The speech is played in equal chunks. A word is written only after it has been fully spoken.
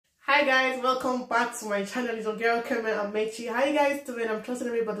Hi guys, welcome back to my channel. Little girl Kemen Amechi. How you guys doing? I'm trusting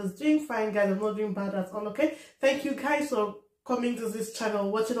everybody's doing fine, guys. I'm not doing bad at all. Okay, thank you guys for coming to this channel,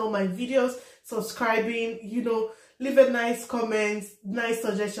 watching all my videos, subscribing, leaving nice comments, nice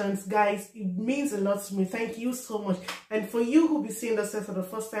suggestions, guys. It means a lot to me. Thank you so much. And for you who be seeing this for the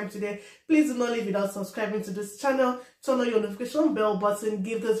first time today, please do not leave without subscribing to this channel. Turn on your notification bell button,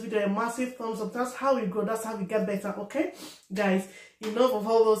 give this video a massive thumbs up. That's how we grow, that's how we get better. Okay guys, enough of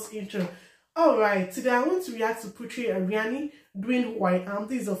all those intro. All right, today I want to react to PUTRI Ariani doing Who I Am.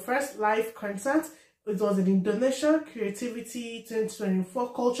 This is the first live concert. It was in Indonesia, Creativity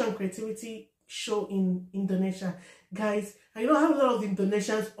 2024 Culture and Creativity show in Indonesia. Guys, I don't have a lot of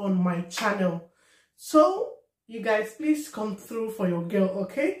Indonesians on my channel, so you guys please come through for your girl.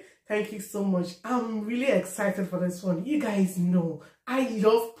 Okay, thank you so much. I'm really excited for this one. You guys know I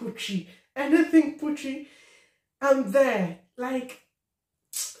love PUTRI. Anything PUTRI, I'm there. Like,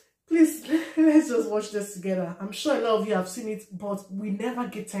 please, let's just watch this together. I'm sure a lot of you have seen it, but we never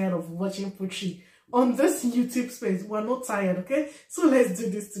get tired of watching PUTRI on this YouTube space. We're not tired, okay? So let's do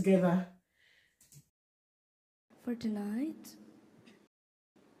this together. For tonight,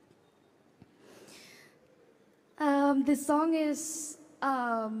 this song is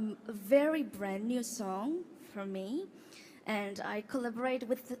a very brand new song for me, and I collaborate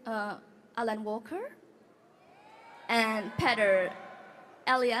with Alan Walker and Peter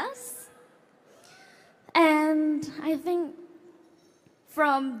Elias. And I think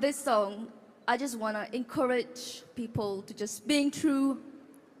from this song, I just want to encourage people to just being true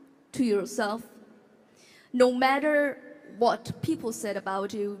to yourself. No matter what people said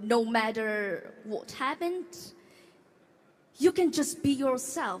about you, no matter what happened, you can just be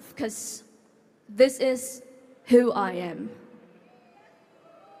yourself, because this is who I am.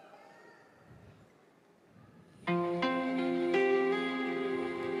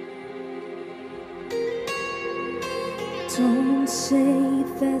 Don't say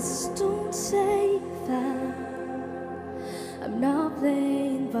this, don't say that. I'm not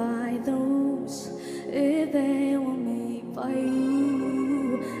playing by the rules. If they were made by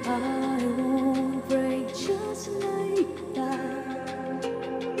you, I won't break just like that.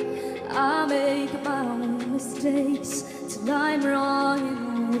 I make my own mistakes till I'm wrong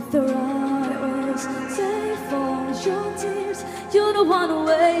in the right ways. Save all your tears, you don't wanna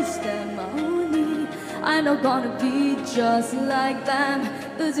waste them on me. I'm not gonna be just like them.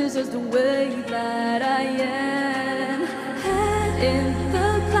 This is just the way that I am. Head in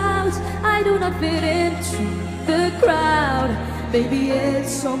the clouds, I do not fit into the crowd. Baby,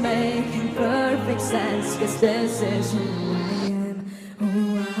 it's all making perfect sense, 'cause this is who I am,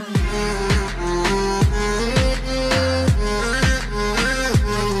 who I am.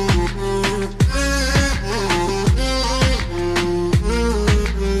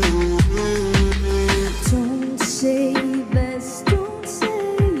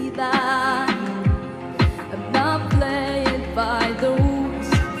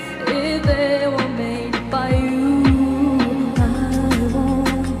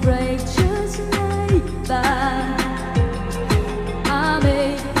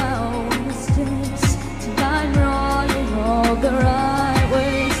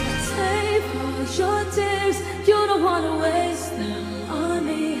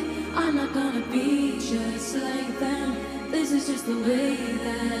 This is just the way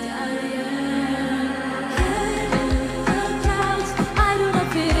that I am. Head in the clouds, I do not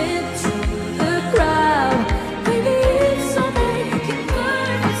fit into the crowd. Baby, it's all making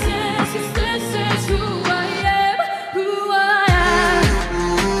perfect sense, 'cause this is who I am, who I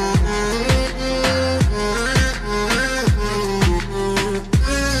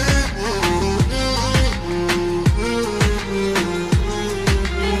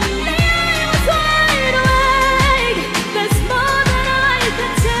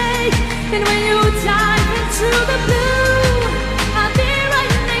and when you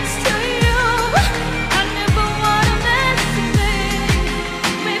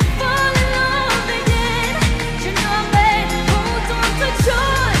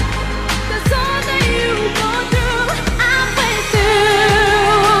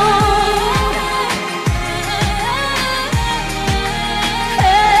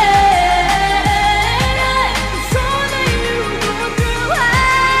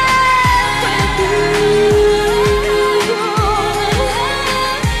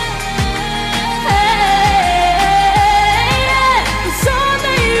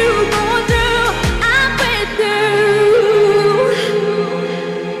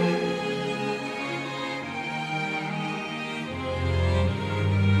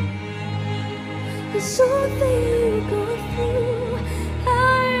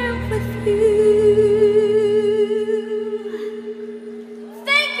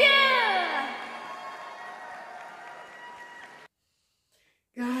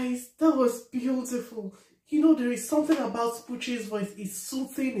beautiful. You know, there is something about Putri's voice. It's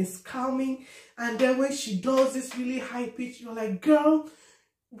soothing, it's calming. And then when she does this really high pitch, you're like, girl,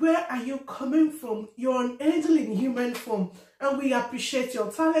 where are you coming from? You're an angel in human form. And we appreciate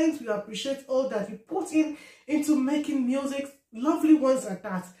your talent. We appreciate all that you put into making music. Lovely ones at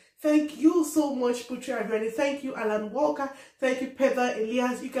that. Thank you so much, Putri Ariani. Thank you, Alan Walker. Thank you, Pedro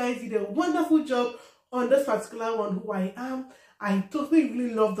Elias. You guys did a wonderful job on this particular one, Who I Am. I totally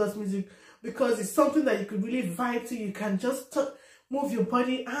really love this music because it's something that you could really vibe to. You can just move your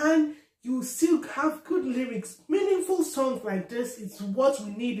body and you still have good lyrics. Meaningful songs like this, it's what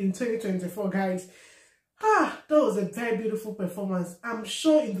we need in 2024, guys. That was a very beautiful performance. I'm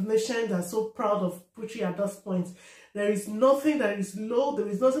sure Indonesians are so proud of Putri at this point. There is nothing that is low. There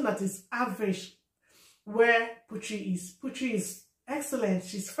is nothing that is average where Putri is. Putri is excellent.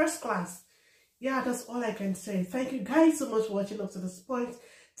 She's first class. Yeah, that's all I can say. Thank you guys so much for watching up to this point.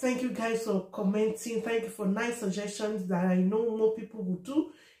 Thank you guys for commenting. Thank you for nice suggestions that I know more people will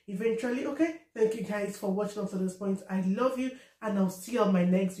do eventually. Okay, thank you guys for watching up to this point. I love you and I'll see you on my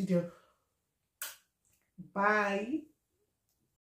next video. Bye.